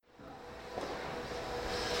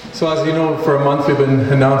So as you know, for a month we've been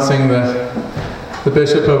announcing that the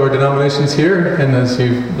bishop of our denomination's here, and as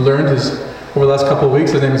you've learned, over the last couple of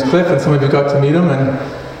weeks, his name is Cliff, and some of you got to meet him, and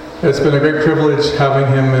it's been a great privilege having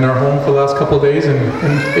him in our home for the last couple of days and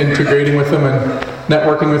integrating with him and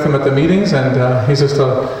networking with him at the meetings, and he's just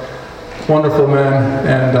a wonderful man.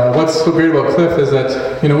 And what's so great about Cliff is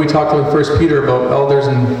that, we talked in 1 Peter about elders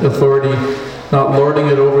and authority, not lording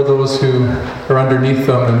it over those who are underneath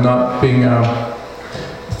them, and not being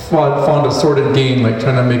fond of sordid gain, like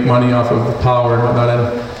trying to make money off of the power and whatnot.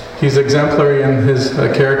 And he's exemplary in his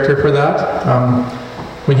character for that.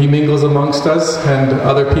 When he mingles amongst us and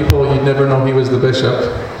other people, you'd never know he was the bishop.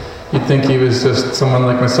 You'd think he was just someone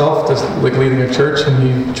like myself, just like leading a church,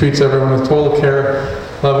 and he treats everyone with total care,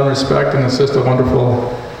 love and respect, and it's just a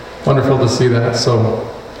wonderful to see that. So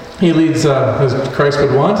he leads as Christ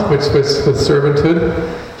would want, which was with servanthood.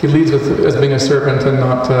 He leads as being a servant and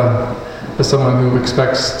not as someone who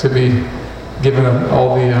expects to be given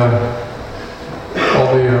all the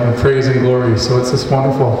praise and glory. So it's just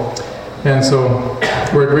wonderful. And so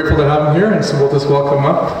we're grateful to have him here, and so we'll just welcome him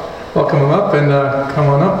up, and come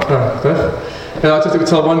on up, Cliff. And I'll just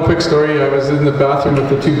tell one quick story. I was in the bathroom with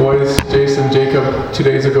the two boys, Jace and Jacob, 2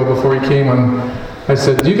 days ago before he came, and I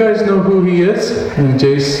said, "Do you guys know who he is?" And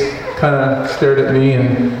Jace kind of stared at me,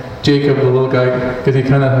 and Jacob, the little guy, because he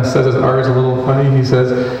kind of says his R's a little funny, he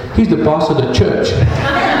says, "He's the boss of the church."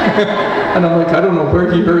 And I'm like, I don't know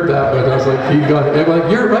where he heard that, but I was like, "You got it." I'm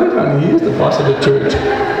like, "You're right, honey, he is the boss of the church."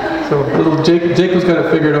 So little Jacob's got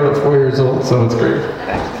it figured out at 4 years old, so it's great.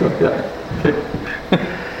 So, yeah. Okay.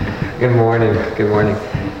 Good morning.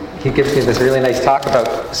 He gives me this really nice talk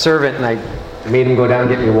about servant, and I made him go down and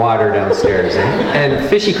get me water downstairs. And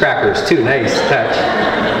fishy crackers, too. Nice touch.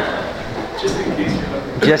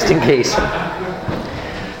 Just in case.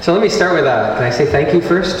 So let me start with, can I say thank you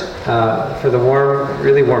first for the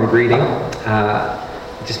really warm greeting.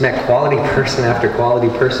 Just met quality person after quality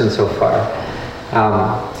person so far.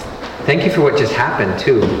 Thank you for what just happened,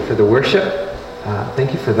 too, for the worship.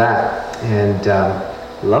 Thank you for that. And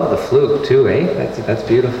love the flute, too, eh? That's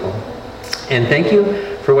beautiful. And thank you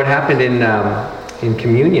for what happened in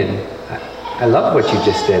communion. I love what you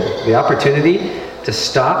just did. The opportunity to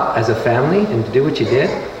stop as a family and to do what you did.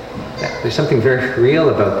 There's something very real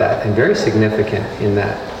about that and very significant in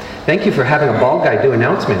that. Thank you for having a bald guy do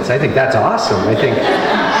announcements. I think that's awesome. I shaved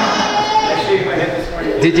my head this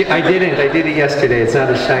morning. Did you? I didn't. I did it yesterday. It's not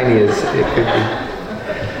as shiny as it could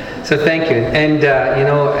be. So thank you. And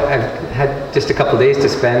I've had just a couple days to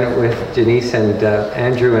spend with Janice and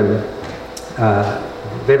Andrew, and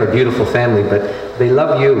they have a beautiful family, but they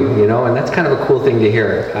love you, and that's kind of a cool thing to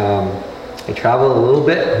hear. I travel a little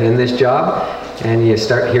bit in this job, and you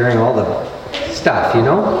start hearing all the stuff,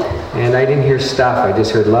 and I didn't hear stuff. I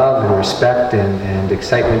just heard love and respect and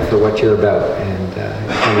excitement for what you're about, and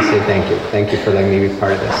I want to say thank you. Thank you for letting me be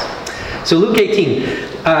part of this. So Luke 18,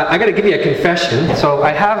 I got to give you a confession. So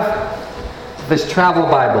I have this travel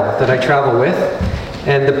Bible that I travel with,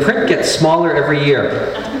 and the print gets smaller every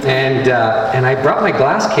year, and I brought my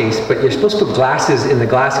glass case, but you're supposed to put glasses in the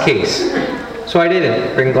glass case. So I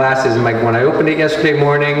didn't bring glasses, and when I opened it yesterday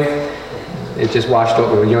morning, it just washed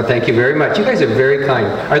over. Thank you very much. You guys are very kind.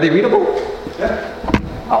 Are they readable? Yeah.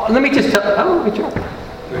 Oh, let me just tell. Oh, good job.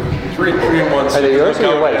 3-in-1s. Are they yours or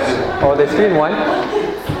your wife's? Oh, they're 3-in-1.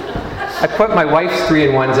 I put my wife's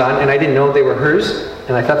 3-in-1s on, and I didn't know they were hers,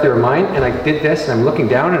 and I thought they were mine, and I did this, and I'm looking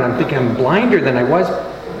down, and I'm thinking I'm blinder than I was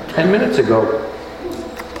 10 minutes ago.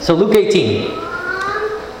 So Luke 18.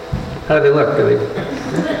 How do they look? Are they?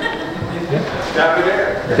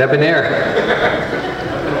 Yeah. Debonair.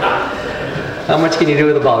 How much can you do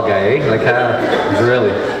with a bald guy, eh?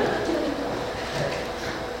 Really?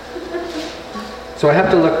 So I have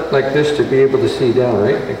to look like this to be able to see down,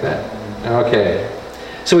 right? Like that. Okay.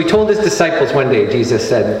 So he told his disciples one day, Jesus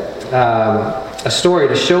said, a story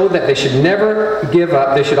to show that they should never give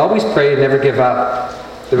up. They should always pray and never give up.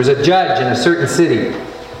 There was a judge in a certain city.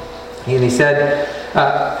 And he said,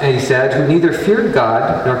 who neither feared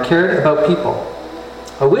God nor cared about people.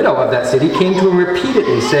 A widow of that city came to him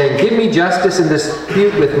repeatedly, saying, "Give me justice in this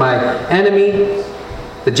dispute with my enemy."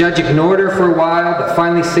 The judge ignored her for a while, but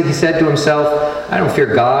finally he said to himself, "I don't fear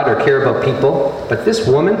God or care about people, but this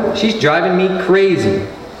woman, she's driving me crazy.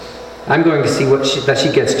 I'm going to see that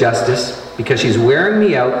she gets justice, because she's wearing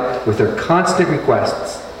me out with her constant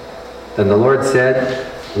requests." Then the Lord said,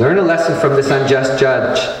 "Learn a lesson from this unjust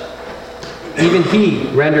judge. Even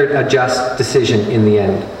he rendered a just decision in the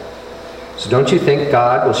end. So don't you think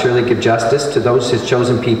God will surely give justice to those his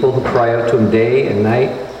chosen people who cry out to him day and night?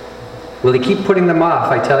 Will he keep putting them off?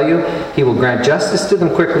 I tell you, he will grant justice to them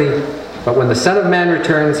quickly. But when the Son of Man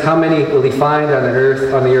returns, how many will he find on the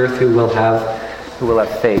earth who will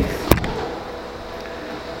have faith?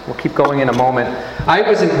 We'll keep going in a moment. I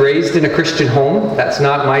wasn't raised in a Christian home. That's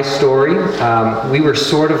not my story. We were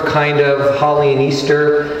sort of kind of Holly and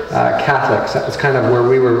Easter Catholics. That was kind of where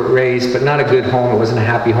we were raised, but not a good home. It wasn't a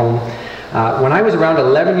happy home. When I was around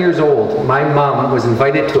 11 years old, my mom was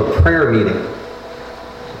invited to a prayer meeting.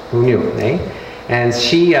 Who knew, eh? And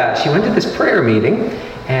she went to this prayer meeting,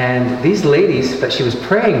 and these ladies that she was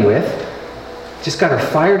praying with just got her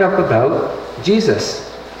fired up about Jesus.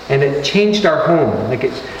 And it changed our home.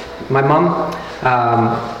 My mom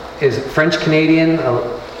is French-Canadian. I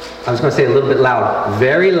was going to say a little bit loud.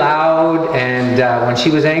 Very loud. And when she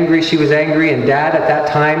was angry, she was angry. And Dad, at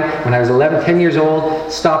that time, when I was 11, 10 years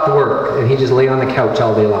old, stopped work. And he just lay on the couch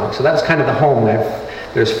all day long. So that was kind of the home.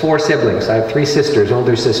 There's 4 siblings. I have 3 sisters,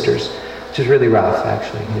 older sisters, which is really rough,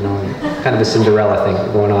 actually. Kind of a Cinderella thing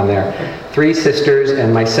going on there. 3 sisters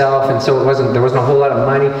and myself. And so there wasn't a whole lot of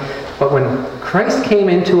money. But when Christ came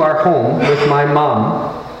into our home with my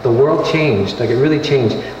mom, the world changed. It really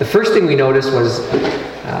changed. The first thing we noticed was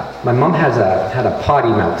my mom had a potty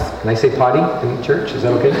mouth. Can I say potty in church? Is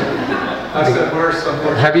that okay? I said worse.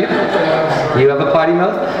 Have you? You have a potty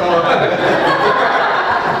mouth?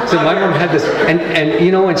 So my mom had this,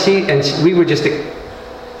 and we would just,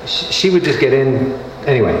 she would just get in.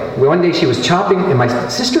 Anyway, one day she was chopping, and my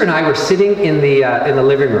sister and I were sitting in the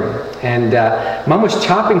living room, and Mom was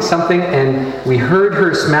chopping something, and we heard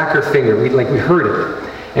her smack her finger. We heard it,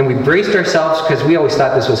 and we braced ourselves because we always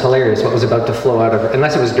thought this was hilarious, what was about to flow out of her,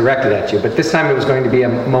 unless it was directed at you. But this time it was going to be a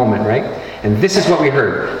moment, right? And this is what we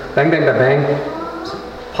heard: bang, bang, bang,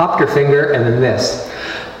 bang. Popped her finger, and then this.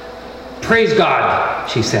 Praise God,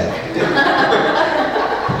 she said.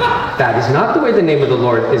 That is not the way the name of the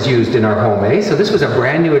Lord is used in our home, eh? So this was a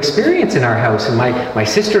brand new experience in our house. And my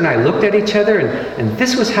sister and I looked at each other, and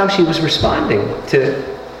this was how she was responding to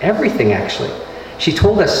everything, actually. She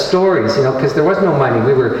told us stories, because there was no money.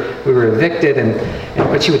 We were evicted,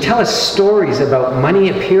 but she would tell us stories about money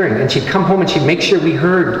appearing. And she'd come home and she'd make sure we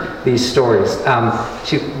heard these stories.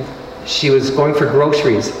 She was going for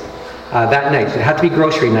groceries. That night. It had to be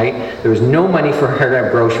grocery night. There was no money for her to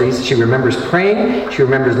have groceries. She remembers praying. She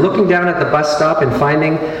remembers looking down at the bus stop and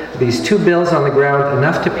finding these 2 bills on the ground,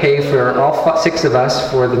 enough to pay for all 6 of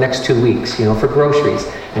us for the next 2 weeks, for groceries.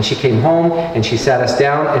 And she came home and she sat us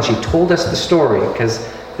down and she told us the story, because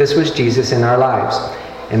this was Jesus in our lives.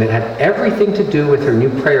 And it had everything to do with her new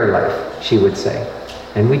prayer life, she would say.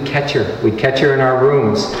 And we'd catch her. We'd catch her in our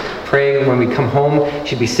rooms, praying. When we'd come home,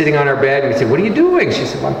 she'd be sitting on our bed, and we'd say, "What are you doing?" She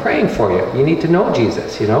said, "Well, I'm praying for you. You need to know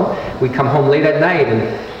Jesus, We'd come home late at night,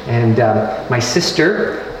 and my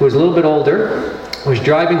sister, who was a little bit older, was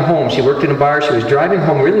driving home. She worked in a bar. She was driving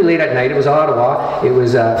home really late at night. It was Ottawa. It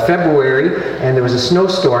was February, and there was a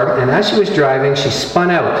snowstorm. And as she was driving, she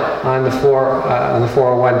spun out on the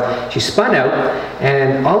 401. She spun out,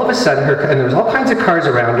 and all of a sudden, and there was all kinds of cars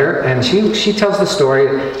around her. And she tells the story.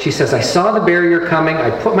 She says, "I saw the barrier coming.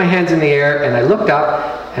 I put my hands in the air, and I looked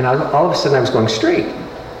up, and all of a sudden, I was going straight."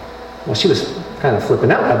 Well, she was kind of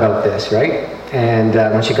flipping out about this, right? And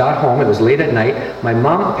when she got home, it was late at night. My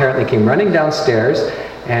mom apparently came running downstairs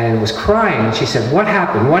and was crying. And she said, "What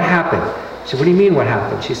happened? What happened?" She said, "What do you mean, what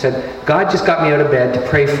happened?" She said, "God just got me out of bed to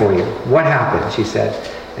pray for you." "What happened?" she said.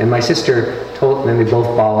 And my sister told, and then they both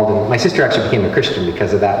bawled. And my sister actually became a Christian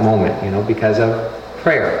because of that moment, because of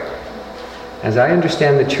prayer. As I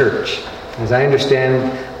understand the church, as I understand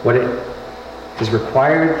what it is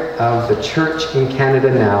required of the church in Canada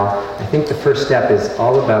now, I think the first step is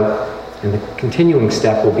all about, and the continuing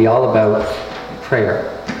step will be all about prayer.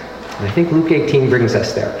 And I think Luke 18 brings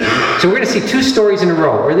us there. So we're going to see 2 stories in a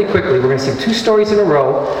row. Really quickly, we're going to see 2 stories in a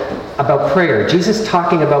row about prayer. Jesus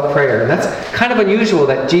talking about prayer. And that's kind of unusual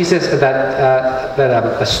that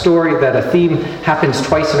a theme happens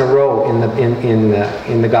twice in a row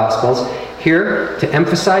in the Gospels. Here, to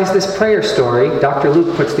emphasize this prayer story, Dr.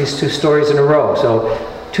 Luke puts these 2 stories in a row. So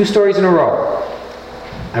 2 stories in a row.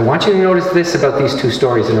 I want you to notice this about these 2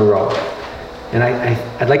 stories in a row. And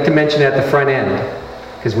I'd like to mention it at the front end.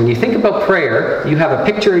 Because when you think about prayer, you have a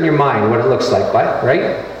picture in your mind what it looks like,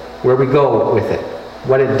 right? Where we go with it.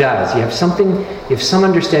 What it does. You have some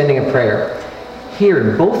understanding of prayer. Here,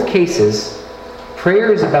 in both cases,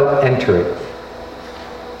 prayer is about entering.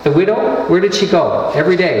 The widow, where did she go?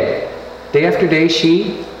 Every day. Day after day,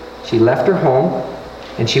 she left her home,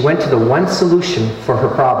 and she went to the one solution for her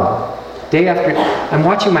problem. Day after, I'm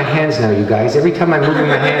watching my hands now, you guys. Every time I'm moving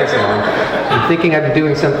my hands now, I'm thinking I'm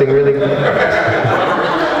doing something really good.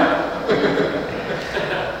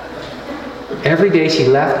 Every day she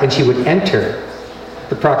left and she would enter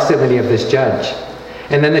the proximity of this judge.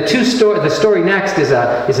 And then the story next is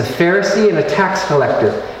a Pharisee and a tax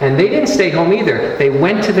collector. And they didn't stay home either. They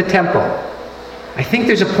went to the temple. I think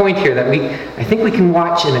there's a point here that I think we can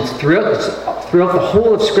watch, and it's throughout the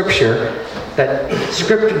whole of Scripture,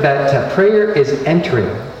 that prayer is entering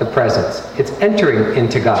the presence. It's entering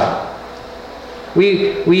into God.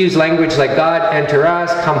 We use language like God, enter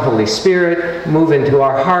us, come Holy Spirit, move into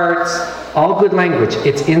our hearts. All good language.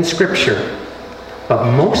 It's in Scripture.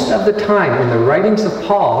 But most of the time in the writings of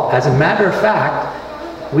Paul, as a matter of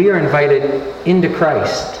fact, we are invited into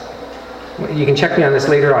Christ. You can check me on this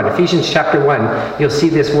later on. Ephesians chapter 1, you'll see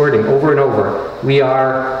this wording over and over. We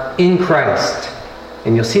are in Christ.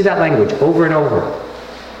 And you'll see that language over and over.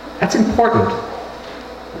 That's important.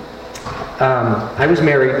 I was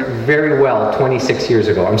married very well 26 years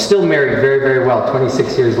ago. I'm still married very, very well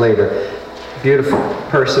 26 years later. Beautiful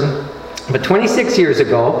person. But 26 years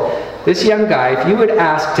ago, this young guy, if you had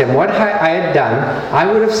asked him what I had done,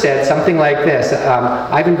 I would have said something like this.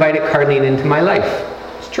 I've invited Carlene into my life.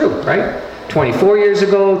 It's true, right? 24 years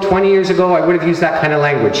ago, 20 years ago, I would have used that kind of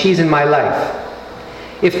language. She's in my life.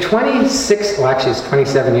 If actually it's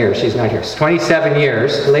 27 years, she's not here. It's 27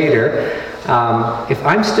 years later, if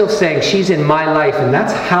I'm still saying she's in my life and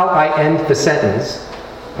that's how I end the sentence,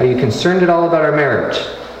 are you concerned at all about our marriage?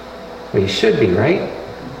 Well, you should be, right?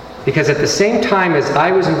 Because at the same time as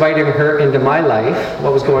I was inviting her into my life,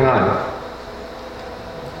 what was going on?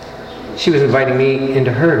 She was inviting me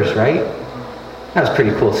into hers, right? That was a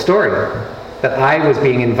pretty cool story. That I was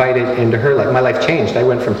being invited into her life. My life changed. I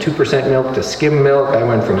went from 2% milk to skim milk. I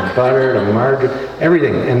went from butter to margarine.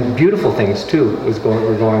 Everything. And beautiful things, too, were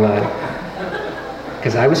going on.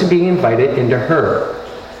 Because I was being invited into her.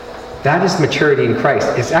 That is maturity in Christ.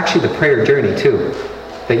 It's actually the prayer journey, too.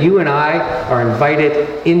 That you and I are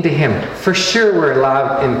invited into Him. For sure we're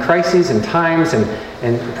allowed in crises and times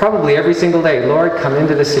and probably every single day, Lord, come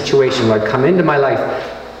into this situation. Lord, come into my life.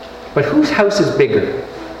 But whose house is bigger?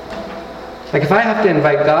 Like if I have to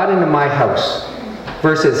invite God into my house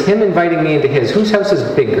versus Him inviting me into His, whose house is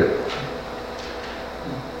bigger?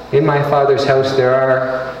 In my Father's house there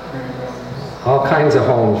are all kinds of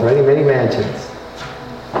homes, right? Many mansions.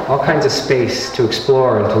 All kinds of space to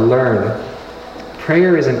explore and to learn.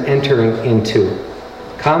 Prayer is an entering into.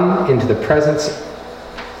 Come into the presence,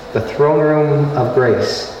 the throne room of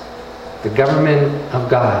grace, the government of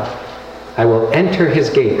God. I will enter His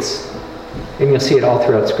gates. And you'll see it all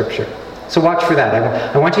throughout Scripture. So watch for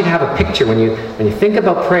that. I want you to have a picture when you think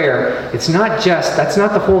about prayer. It's not that's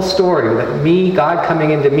not the whole story. That me, God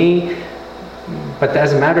coming into me. But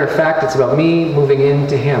as a matter of fact, it's about me moving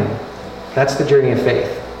into Him. That's the journey of faith.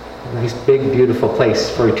 A nice, big, beautiful place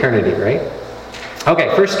for eternity, right?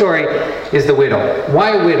 Okay, first story is the widow.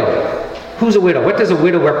 Why a widow? Who's a widow? What does a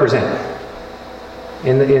widow represent?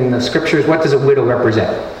 In the Scriptures, what does a widow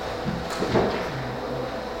represent?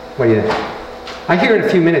 What do you think? I hear in a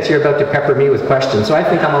few minutes you're about to pepper me with questions, so I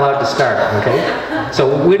think I'm allowed to start, okay?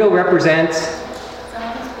 So widow represents...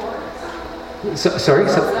 Someone who's poor. Sorry?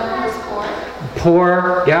 Someone who's poor.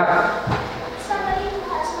 Poor, yeah. Somebody who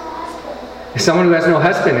has no husband. Someone who has no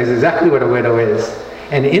husband is exactly what a widow is.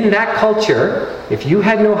 And in that culture, if you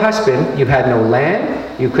had no husband, you had no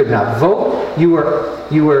land, you could not vote, you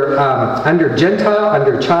were under Gentile,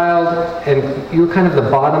 under child, and you were kind of the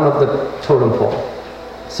bottom of the totem pole.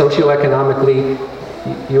 Socioeconomically,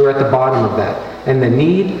 you were at the bottom of that. And the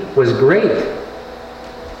need was great.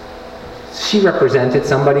 She represented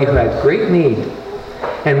somebody who had great need.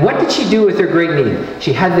 And what did she do with her great need?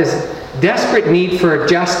 She had this desperate need for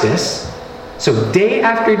justice. So day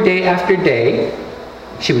after day after day,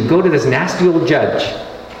 she would go to this nasty old judge.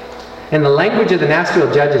 And the language of the nasty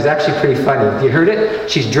old judge is actually pretty funny. You heard it?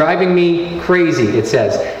 She's driving me crazy, it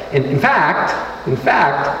says. And in fact,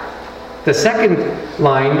 the second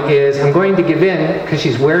line is, I'm going to give in because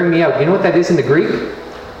she's wearing me out. You know what that is in the Greek?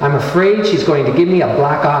 I'm afraid she's going to give me a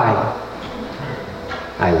black eye.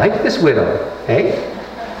 I like this widow, eh?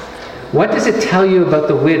 What does it tell you about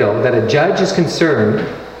the widow that a judge is concerned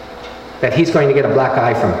that he's going to get a black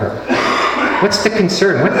eye from her? What's the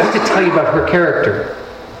concern? What does it tell you about her character?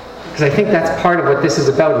 Because I think that's part of what this is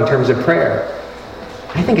about in terms of prayer.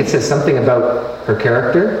 I think it says something about her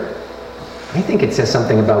character. I think it says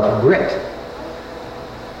something about grit.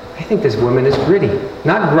 I think this woman is gritty.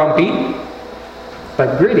 Not grumpy,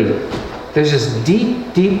 but gritty. There's this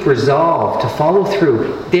deep, deep resolve to follow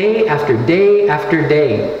through day after day after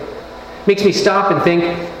day. Makes me stop and think,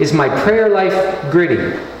 is my prayer life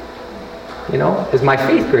gritty? You know, is my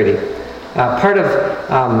faith gritty? Part of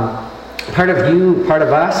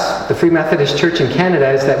us, the Free Methodist Church in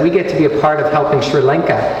Canada, is that we get to be a part of helping Sri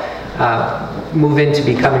Lanka move into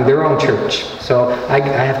becoming their own church. So I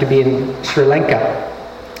have to be in Sri Lanka.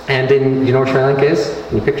 And you know where Sri Lanka is?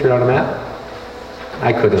 Can you picture it on a map?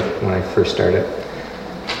 I couldn't when I first started.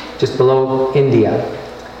 Just below India.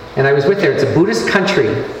 And I was with there. It's a Buddhist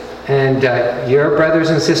country. And your brothers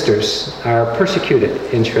and sisters are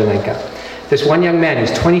persecuted in Sri Lanka. This one young man,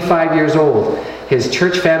 he's 25 years old. His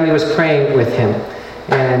church family was praying with him.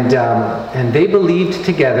 And they believed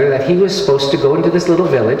together that he was supposed to go into this little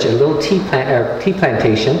village, a little tea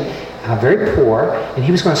plantation, very poor, and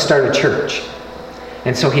he was going to start a church.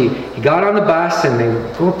 And so he got on the bus, and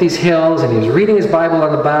they go up these hills, and he was reading his Bible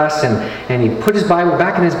on the bus, and he put his Bible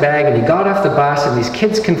back in his bag, and he got off the bus, and these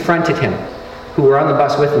kids confronted him, who were on the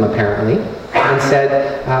bus with him apparently, and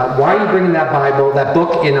said, why are you bringing that Bible, that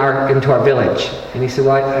book into our village? And he said,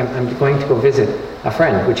 well, I'm going to go visit a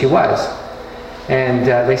friend, which he was. And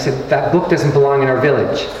they said, that book doesn't belong in our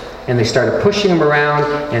village. And they started pushing him around,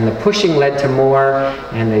 and the pushing led to more,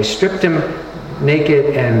 and they stripped him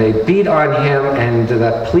naked, and they beat on him, and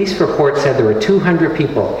the police report said there were 200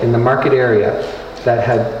 people in the market area that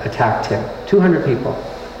had attacked him. 200 people.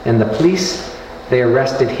 And the police, they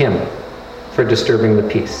arrested him for disturbing the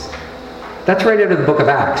peace. That's right out of the book of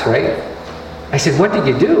Acts, right? I said, what did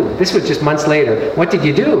you do? This was just months later. What did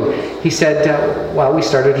you do? He said, well, we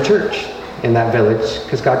started a church in that village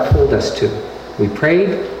because God told us to. We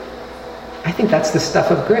prayed. I think that's the stuff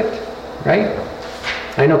of grit, right?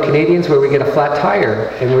 I know Canadians where we get a flat tire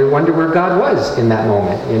and we wonder where God was in that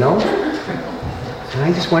moment, you know? And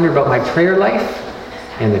I just wonder about my prayer life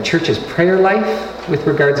and the church's prayer life with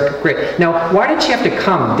regards to grit. Now, why did she have to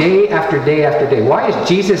come day after day after day? Why is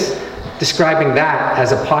Jesus describing that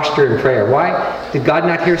as a posture in prayer? Why did God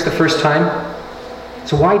not hear us the first time?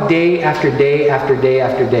 So why day after day after day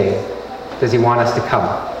after day does he want us to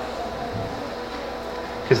come?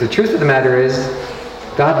 Because the truth of the matter is,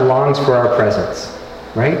 God longs for our presence,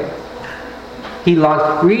 right? He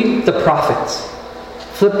longs. Read the prophets.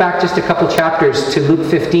 Flip back just a couple chapters to Luke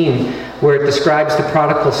 15, where it describes the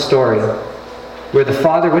prodigal story. Where the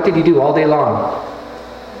father, what did he do all day long?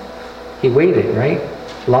 He waited, right?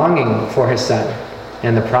 Longing for his son.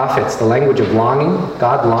 And the prophets, the language of longing,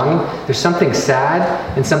 God longing. There's something sad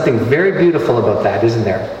and something very beautiful about that, isn't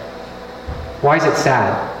there? Why is it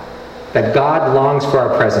sad? That God longs for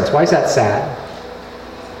our presence. Why is that sad?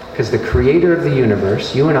 Because the creator of the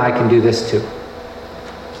universe, you and I can do this too.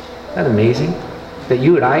 Isn't that amazing? That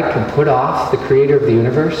you and I can put off the creator of the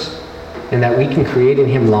universe and that we can create in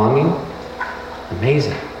him longing.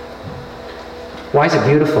 Amazing. Why is it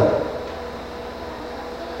beautiful?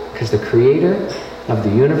 Because the creator of the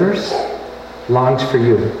universe longs for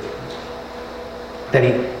you.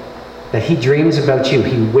 That he dreams about you.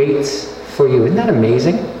 He waits for you. Isn't that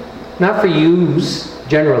amazing? Not for yous,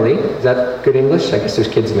 generally. Is that good English? I guess there's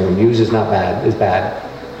kids in the room. Yous is not bad. Is bad.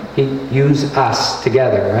 He use us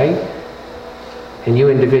together, right? And you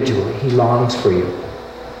individually. He longs for you.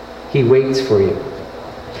 He waits for you.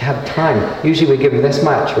 To have time. Usually we give him this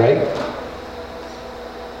much, right?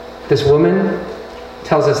 This woman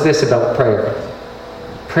tells us this about prayer.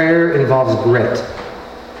 Prayer involves grit.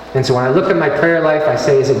 And so when I look at my prayer life, I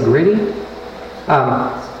say, is it gritty?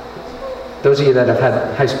 Those of you that have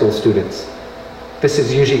had high school students, this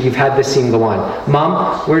is usually, you've had this scene go on.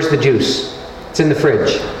 Mom, where's the juice? It's in the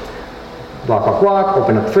fridge. Walk, walk, walk,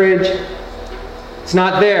 open up the fridge. It's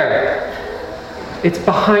not there. It's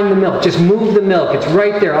behind the milk. Just move the milk. It's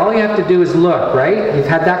right there. All you have to do is look, right? You've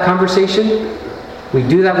had that conversation? We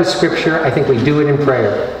do that with Scripture. I think we do it in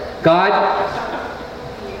prayer. God,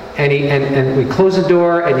 and we close the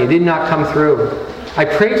door and you did not come through. I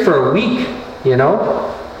prayed for a week, you know?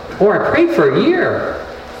 Or I prayed for a year.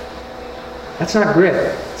 That's not grit.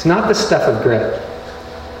 It's not the stuff of grit.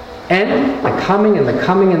 And the coming and the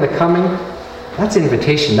coming and the coming, that's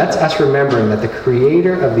invitation. That's us remembering that the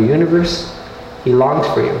creator of the universe, he longs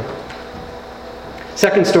for you.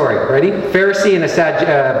 Second story, ready? Pharisee and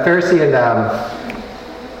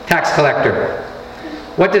tax collector.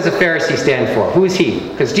 What does a Pharisee stand for? Who is he?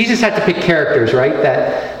 Because Jesus had to pick characters, right?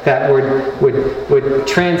 That would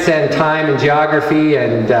transcend time and geography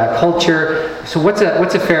and culture. So what's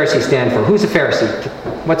a Pharisee stand for? Who's a Pharisee?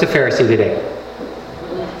 What's a Pharisee today?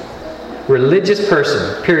 Religious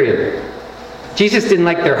person, period. Jesus didn't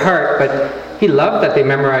like their heart, but he loved that they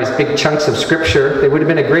memorized big chunks of Scripture. They would have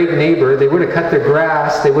been a great neighbor. They would have cut their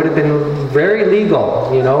grass. They would have been very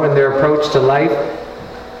legal, you know, in their approach to life.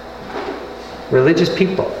 Religious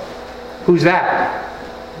people. Who's that?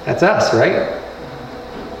 That's us, right?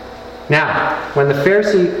 Now, when the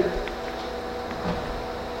Pharisee...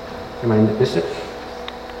 Am I missed it?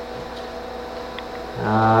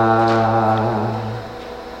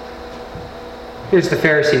 Here's the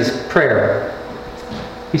Pharisee's prayer.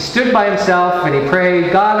 He stood by himself and he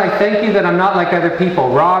prayed, God, I thank you that I'm not like other people,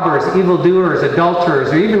 robbers, evildoers, adulterers,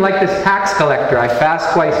 or even like this tax collector. I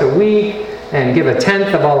fast twice a week and give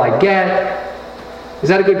 1/10 of all I get. Is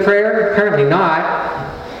that a good prayer? Apparently not.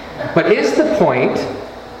 But is the point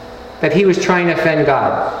that he was trying to offend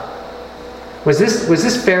God? Was this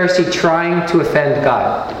Pharisee trying to offend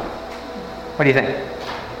God? What do you think?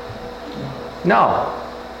 No.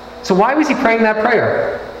 So why was he praying that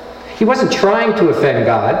prayer? He wasn't trying to offend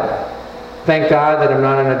God. Thank God that I'm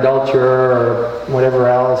not an adulterer or whatever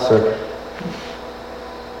else. Or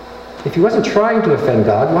if he wasn't trying to offend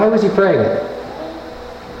God, why was he praying it?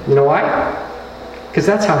 You know why? Because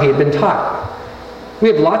that's how he had been taught. We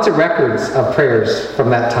have lots of records of prayers from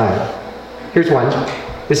that time. Here's one.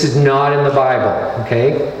 This is not in the Bible,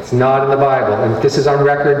 okay? It's not in the Bible. And if this is on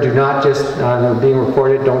record, do not just, being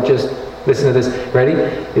recorded, don't just listen to this. Ready?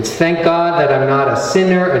 It's thank God that I'm not a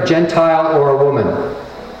sinner, a Gentile, or a woman.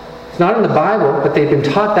 It's not in the Bible, but they've been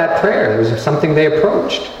taught that prayer. It was something they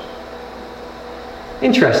approached.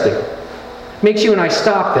 Interesting. Makes you and I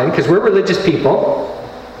stop then, because we're religious people.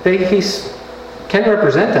 He can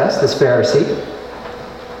represent us, this Pharisee.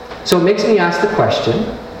 So it makes me ask the question,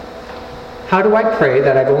 how do I pray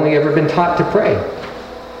that I've only ever been taught to pray?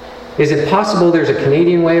 Is it possible there's a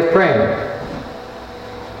Canadian way of praying?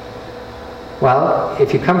 Well,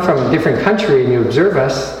 if you come from a different country and you observe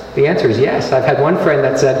us, the answer is yes. I've had one friend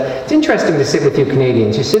that said, it's interesting to sit with you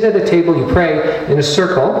Canadians. You sit at a table, you pray in a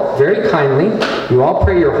circle, very kindly. You all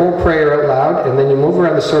pray your whole prayer out loud, and then you move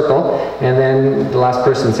around the circle, and then the last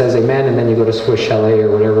person says amen, and then you go to Swiss Chalet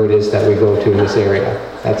or whatever it is that we go to in this area.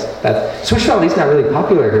 Swiss Chalet's not really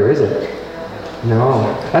popular here, is it? No.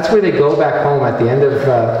 That's where they go back home at the end of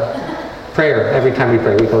prayer. Every time we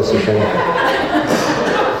pray, we go to Swiss Chalet.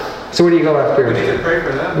 So where do you go after? We need to pray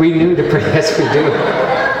for that. We need to pray. Yes, we do.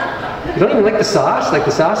 You don't even like the sauce? Like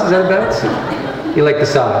the sauce? Is that about? You like the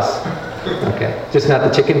sauce? Okay. Just not the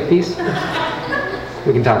chicken piece?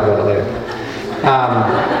 We can talk about it later.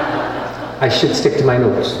 I should stick to my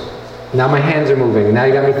notes. Now my hands are moving. Now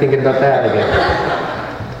you got me thinking about that again.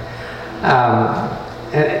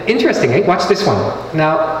 Interesting, eh? Watch this one.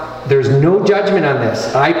 Now, there's no judgment on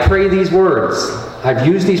this. I pray these words. I've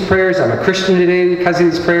used these prayers. I'm a Christian today because of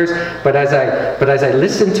these prayers. But as I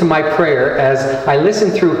listen to my prayer, as I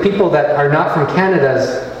listen through people that are not from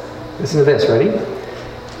Canada's, listen to this, ready?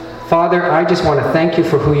 Father, I just want to thank you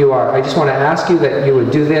for who you are. I just want to ask you that you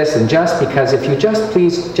would do this and just, because if you just,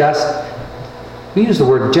 please, just, we use the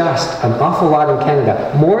word just an awful lot in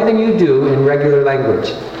Canada, more than you do in regular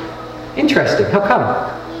language. Interesting. How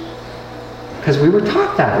come? Because we were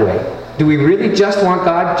taught that way. Do we really just want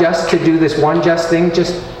God just to do this one just thing?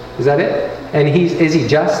 Just, is that it? And is he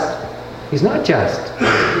just? He's not just.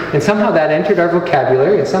 And somehow that entered our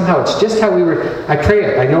vocabulary, and somehow it's just how I pray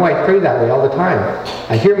it. I know I pray that way all the time.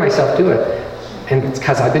 I hear myself do it. And it's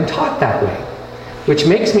because I've been taught that way. Which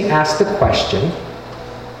makes me ask the question,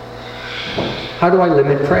 how do I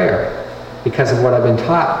limit prayer? Because of what I've been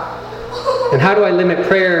taught. And how do I limit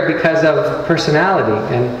prayer because of personality?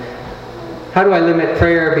 And how do I limit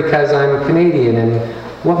prayer because I'm Canadian? And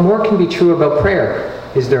what more can be true about prayer?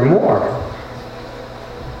 Is there more?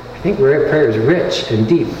 I think prayer is rich and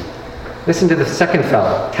deep. Listen to the second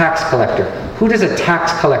fellow, tax collector. Who does a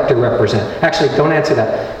tax collector represent? Actually, don't answer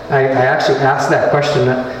that. I actually asked that question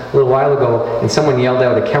a little while ago, and someone yelled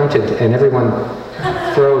out accountant, and everyone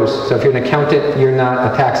froze. So if you're an accountant, you're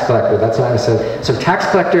not a tax collector. That's not what I said. So tax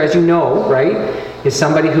collector, as you know, right, is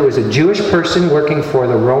somebody who is a Jewish person working for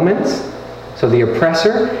the Romans, so the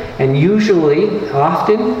oppressor, and usually,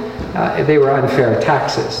 often, they were unfair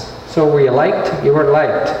taxes. So were you liked? You weren't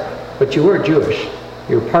liked, but you were Jewish.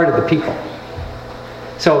 You were part of the people.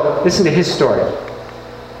 So listen to his story.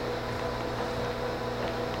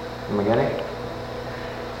 Am I getting it?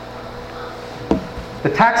 The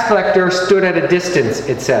tax collector stood at a distance,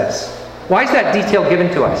 it says. Why is that detail given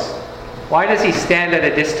to us? Why does he stand at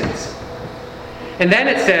a distance? And then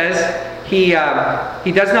it says, he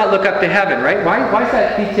does not look up to heaven, right? Why is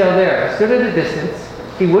that detail there? He stood at a distance.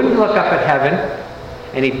 He wouldn't look up at heaven.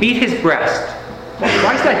 And he beat his breast.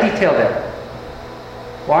 Why is that detail there?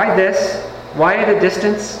 Why this? Why at a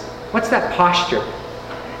distance? What's that posture?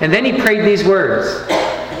 And then he prayed these words.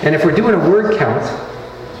 And if we're doing a word count,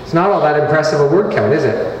 it's not all that impressive a word count, is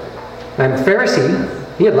it? And the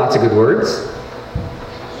Pharisee, he had lots of good words.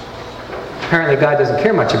 Apparently God doesn't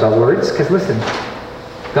care much about words, because listen,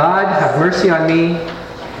 God, have mercy on me,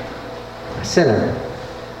 a sinner.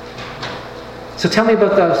 So tell me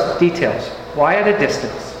about those details. Why at a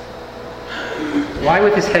distance? Why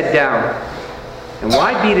with his head down? And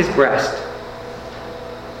why beat his breast?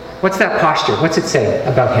 What's that posture? What's it say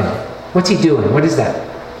about him? What's he doing? What is that?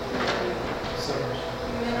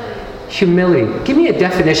 Humility. Give me a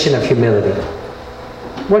definition of humility.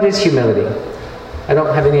 What is humility? I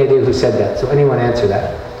don't have any idea who said that, so anyone answer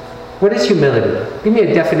that. What is humility? Give me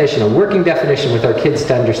a definition, a working definition with our kids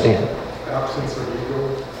to understand. Absence of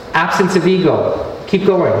ego. Absence of ego. Keep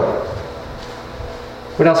going.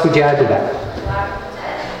 What else would you add to that?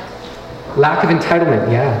 Lack of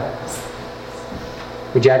entitlement, yeah.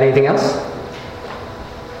 Would you add anything else?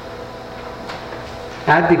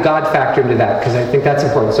 Add the God factor into that, because I think that's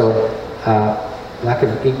important. So, lack of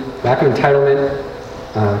entitlement,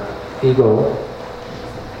 ego.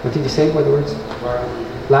 What did you say? What are the words?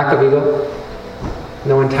 Lack of ego,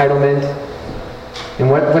 no entitlement. And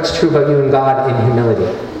what's true about you and God in humility?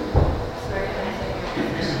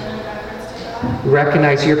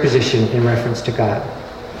 Recognize your position in reference to God.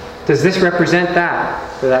 Does this represent that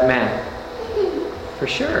for that man? For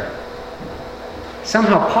sure.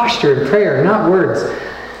 Somehow posture and prayer, not words.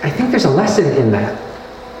 I think there's a lesson in that.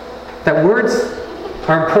 That words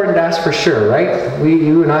are important to us for sure, right?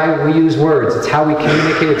 You and I, we use words. It's how we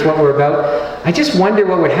communicate. It's what we're about. I just wonder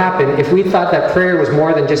what would happen if we thought that prayer was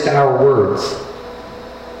more than just our words.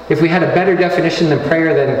 If we had a better definition than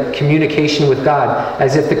prayer than communication with God,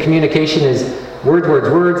 as if the communication is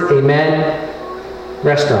words, amen,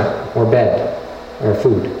 restaurant, or bed, or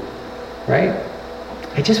food, right?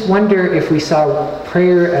 I just wonder if we saw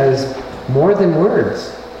prayer as more than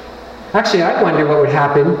words. Actually, I wonder what would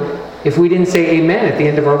happen if we didn't say amen at the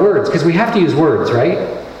end of our words, because we have to use words, right?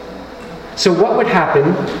 So what would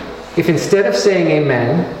happen if instead of saying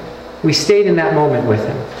amen, we stayed in that moment with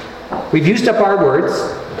him? We've used up our words,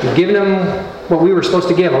 we've given him what we were supposed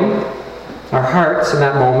to give him, our hearts in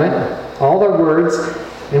that moment, all our words,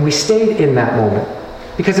 and we stayed in that moment.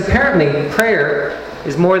 Because apparently prayer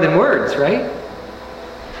is more than words, right?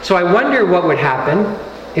 So I wonder what would happen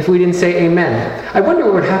if we didn't say amen. I wonder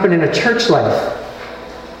what would happen in a church life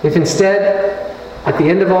if instead, at the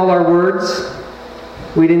end of all our words,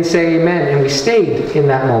 we didn't say amen and we stayed in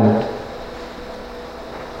that moment.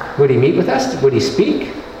 Would he meet with us? Would he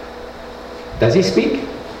speak? Does he speak?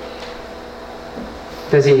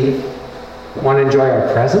 Does he want to enjoy our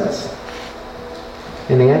presence?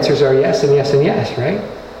 And the answers are yes and yes and yes, right?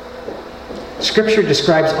 Scripture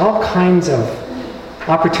describes all kinds of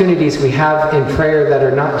opportunities we have in prayer that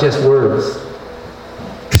are not just words.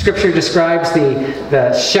 Scripture describes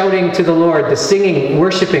the shouting to the Lord, the singing,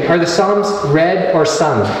 worshiping. Are the Psalms read or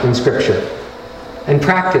sung in Scripture? And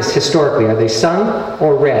practiced historically, are they sung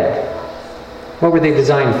or read? What were they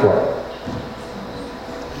designed for?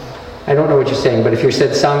 I don't know what you're saying, but if you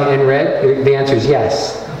said sung and read, the answer is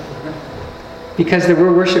yes. Because there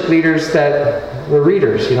were worship leaders that were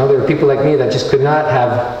readers. There were people like me that just could not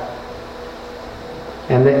have.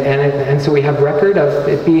 And so we have record of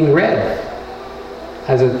it being read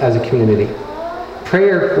as a community.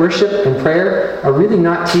 Prayer, worship, and prayer are really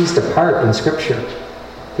not teased apart in Scripture.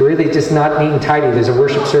 They're really just not neat and tidy. There's a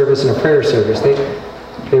worship service and a prayer service.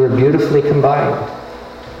 They were beautifully combined.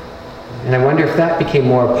 And I wonder if that became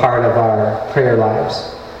more a part of our prayer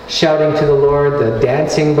lives. Shouting to the Lord, the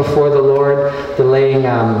dancing before the Lord, the laying,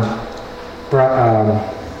 don't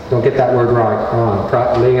get that word wrong.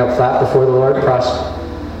 Laying out flat before the Lord,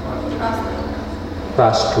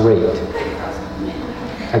 prostrate.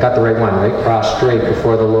 I got the right one, right? Prostrate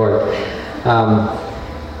before the Lord.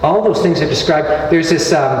 All those things are described. There's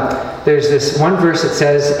this one verse that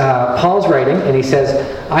says, Paul's writing, and he says,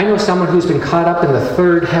 I know someone who's been caught up in the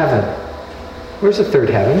third heaven. Where's the third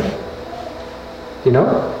heaven? Do you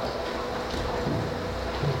know?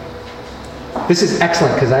 This is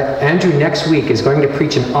excellent because Andrew next week is going to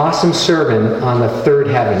preach an awesome sermon on the third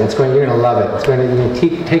heaven. You're going to love it. It's going to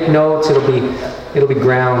take notes. It'll be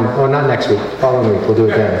ground. Oh, not next week. Following week we'll do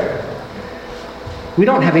it then. We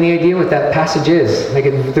don't have any idea what that passage is.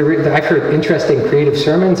 I've heard interesting creative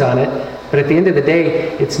sermons on it, but at the end of the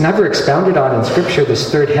day, it's never expounded on in Scripture. This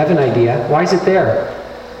third heaven idea. Why is it there?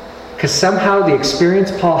 Because somehow the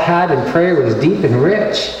experience Paul had in prayer was deep and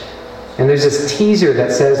rich. And there's this teaser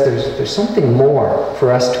that says there's something more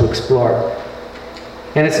for us to explore.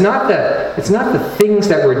 And it's not the things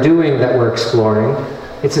that we're doing that we're exploring.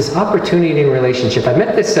 It's this opportunity in relationship. I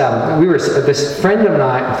met this friend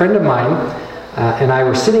of mine and I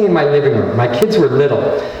were sitting in my living room. My kids were little.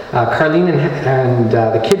 Carlene and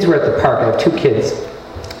the kids were at the park. I have two kids.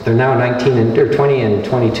 They're now 20 and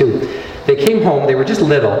 22. They came home, they were just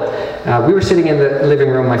little. We were sitting in the living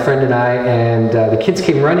room, my friend and I, and the kids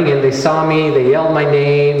came running in. They saw me, they yelled my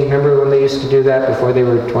name. Remember when they used to do that before they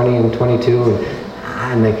were 20 and 22?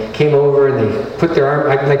 And they came over and they put their arm,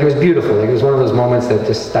 like it was beautiful. Like it was one of those moments that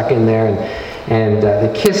just stuck in there. And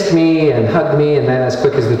they kissed me and hugged me, and then as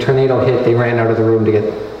quick as the tornado hit, they ran out of the room to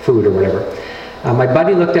get food or whatever. My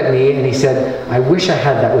buddy looked at me and he said, I wish I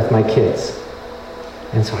had that with my kids.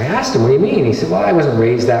 And so I asked him, what do you mean? He said, well, I wasn't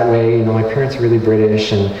raised that way. You know, my parents are really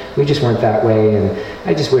British and we just weren't that way. And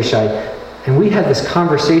I just wish And we had this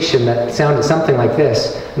conversation that sounded something like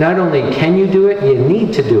this. Not only can you do it, you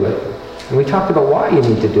need to do it. And we talked about why you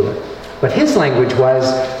need to do it. But his language was,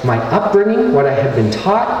 my upbringing, what I had been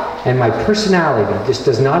taught, and my personality just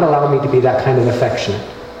does not allow me to be that kind of affectionate.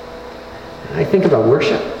 And I think about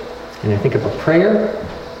worship, and I think about prayer,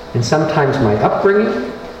 and sometimes my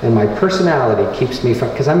upbringing and my personality keeps me from,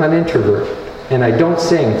 because I'm an introvert, and I don't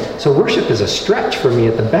sing. So worship is a stretch for me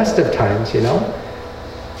at the best of times, you know.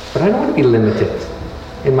 But I don't want to be limited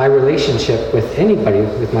in my relationship with anybody,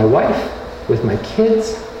 with my wife, with my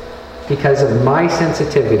kids, because of my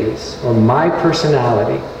sensitivities or my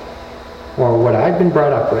personality or what I've been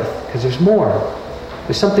brought up with. Because there's more.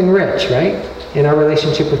 There's something rich, right, in our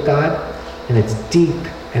relationship with God, and it's deep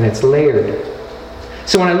and it's layered.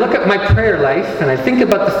 So when I look at my prayer life and I think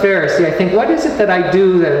about the Pharisee, I think, what is it that I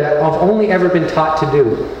do that I've only ever been taught to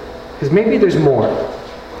do? Because maybe there's more.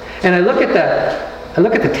 And I look at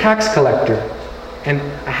the tax collector, and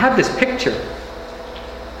I have this picture,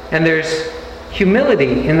 and there's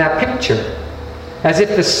humility in that picture, as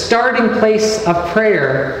if the starting place of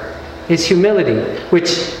prayer is humility,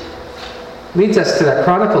 which leads us to that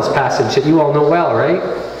Chronicles passage that you all know well, right?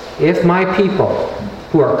 If my people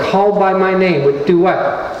who are called by my name would do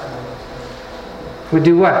what? Would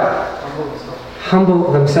do what?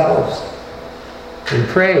 Humble themselves and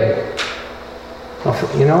pray. I'll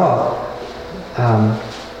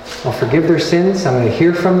forgive their sins, I'm going to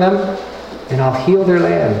hear from them, and I'll heal their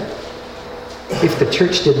land. If the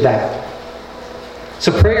church did that. So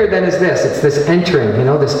prayer then is this. It's this entering,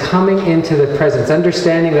 this coming into the presence.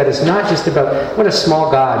 Understanding that it's not just about, what a small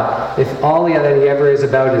God, if all that he ever is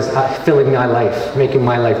about is filling my life, making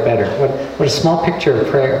my life better. What a small picture of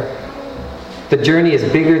prayer. The journey is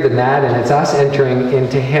bigger than that, and it's us entering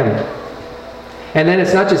into him. And then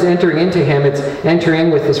it's not just entering into him, it's entering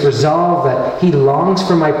with this resolve that he longs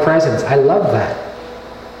for my presence. I love that.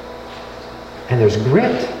 And there's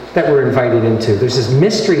grit that we're invited into. There's this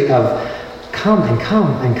mystery of come and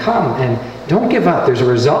come and come, and don't give up. There's a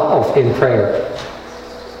resolve in prayer.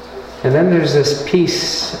 And then there's this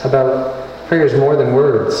piece about prayer is more than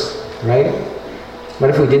words, right? What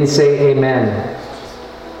if we didn't say amen?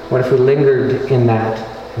 What if we lingered in that?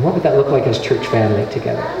 And what would that look like as church family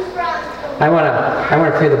together? I want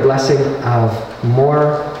to pray the blessing of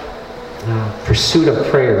more pursuit of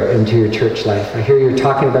prayer into your church life. I hear you're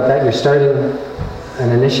talking about that. You're starting an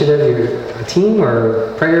initiative, you're a team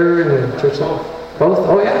or prayer in the church life? Both?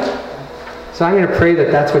 Oh yeah. So I'm going to pray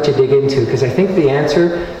that that's what you dig into, because I think the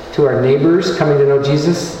answer to our neighbors coming to know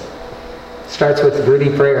Jesus starts with gritty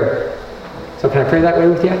prayer. So can I pray that way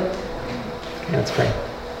with you? Okay, let's pray.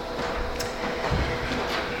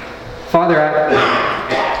 Father,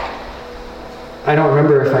 I don't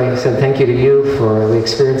remember if I said thank you to you for the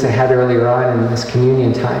experience I had earlier on in this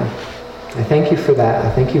communion time. I thank you for that. I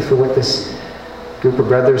thank you for what this group of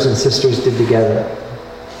brothers and sisters did together.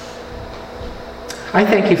 I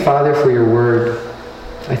thank you, Father, for your word.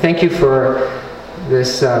 I thank you for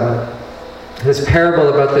this parable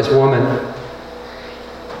about this woman,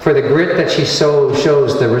 for the grit that she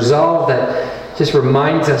shows, the resolve that just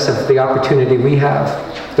reminds us of the opportunity we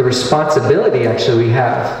have, the responsibility actually we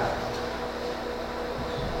have.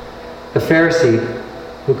 The Pharisee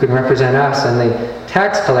who can represent us, and the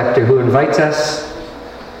tax collector who invites us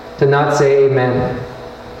to not say amen,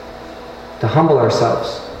 to humble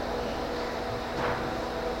ourselves.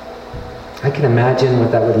 I can imagine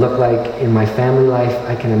what that would look like in my family life.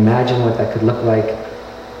 I can imagine what that could look like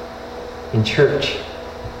in church.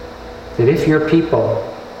 That if your people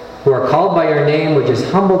who are called by your name would just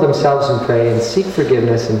humble themselves and pray and seek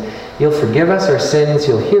forgiveness, and you'll forgive us our sins,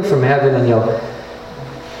 you'll hear from heaven, and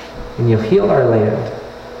you'll heal our land.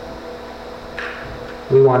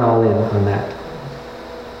 We want all in on that.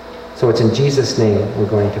 So it's in Jesus' name we're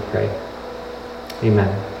going to pray. Amen.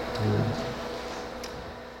 Amen.